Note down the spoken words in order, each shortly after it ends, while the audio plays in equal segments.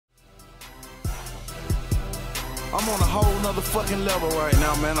I'm on a whole nother fucking level right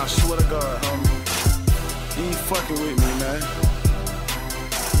now, man. I swear to God, homie. You ain't fucking with me, man.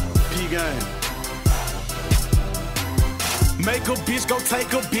 P-game. Make a bitch go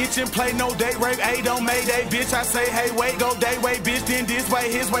take a bitch and play no date rape. A don't make that bitch. I say, hey, wait, go date wait, bitch. Then this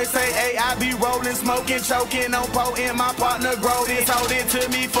way, his way. Say, hey, I be rolling, smoking, choking on po and my partner grow this. Hold it to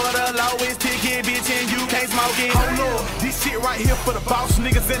me for the lowest ticket, bitch, and you can't smoke it. Oh Lord, this shit right here for the boss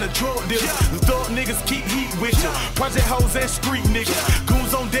niggas and the drug dealers. The thug niggas keep heat with you. Project hoes and street niggas.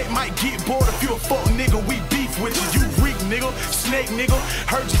 Goons on deck might get bored if you a fuck nigga. We beef with you. You reek nigga, snake nigga.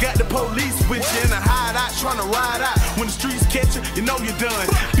 Heard you got the police with you in a hideout trying to ride out. When the streets catch you know you're done.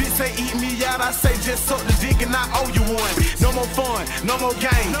 Bitch say eat me out, I say just suck the dick and I owe you one. No more fun, no more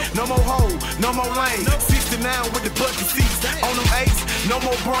game, no more hoe, no more lane. 69 with the bucket seats, on them eights, no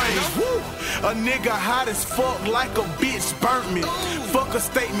more brains. Woo. A nigga hot as fuck like a bitch burnt me. Fuck a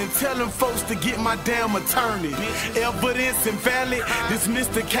statement telling folks to get my damn attorney. Evidence invalid, dismiss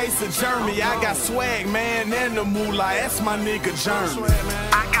the case of Jeremy. I got swag, man, and the moolah, that's my nigga Jeremy.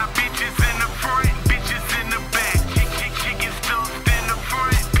 I got bitches in the front, bitches in the back. Chicken stuffed in the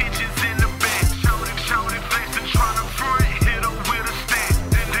front, bitches in the back. Shorty flexing, tryna front, hit her with a stack.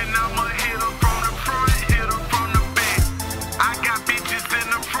 Then I'ma hit her from the front, hit her from the back. I got bitches in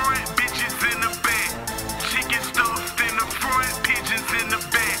the front, bitches in the back. Chicken stuffed in the front, pigeons in the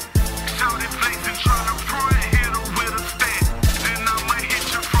back. Shorty flexing, tryna front, hit her with a stack. Then I'ma hit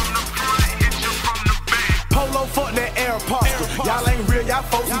you from the front, hit you from the back. Polo, fuck that air pasta. Y'all ain't real, y'all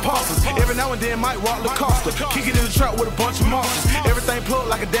folks imposters. Every now and then might walk the Costa. Kick it in the truck with a bunch of monsters. Everything plugged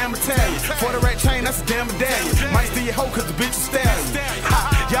like a damn Italian. For the rat chain, that's a damn medallion. Might steal your hoe cause the bitch is stallion.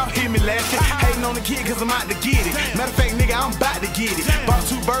 Ha, y'all hear me laughing. Hating on the kid cause I'm out to get it. Matter of fact, nigga, I'm about to get it. Bought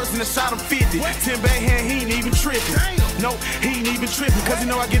 2 birds and I shot him 50. 10 bag hand, he ain't even tripping. No, he ain't even tripping cause you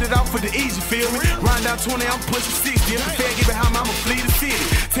know I get it off for the easy, feel me? Run down 20, I'm pushing 60. If the fair get behind me, I'ma flee the city.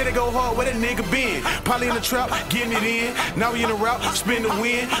 Tell they go hard, where that nigga been? Probably in the trap, getting it in. Now we in the route, spin the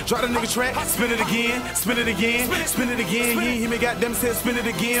win. Drop the nigga track, spin it again, spin it again, spin it again. You ain't hear me, goddamn said spin it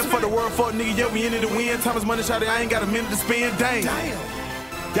again. For the world, fuck nigga, yeah, we in it to win. Time is money, shot it, I ain't got a minute to spend, damn.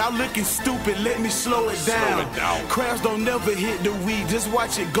 Y'all looking stupid, let me slow it down. Crabs don't never hit the weed, just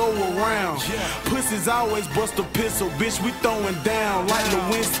watch it go around. Pussies always bust a pistol, bitch, we throwing down. Like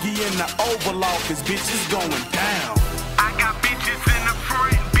Lewinsky in the Oval Office, bitch, it's going down.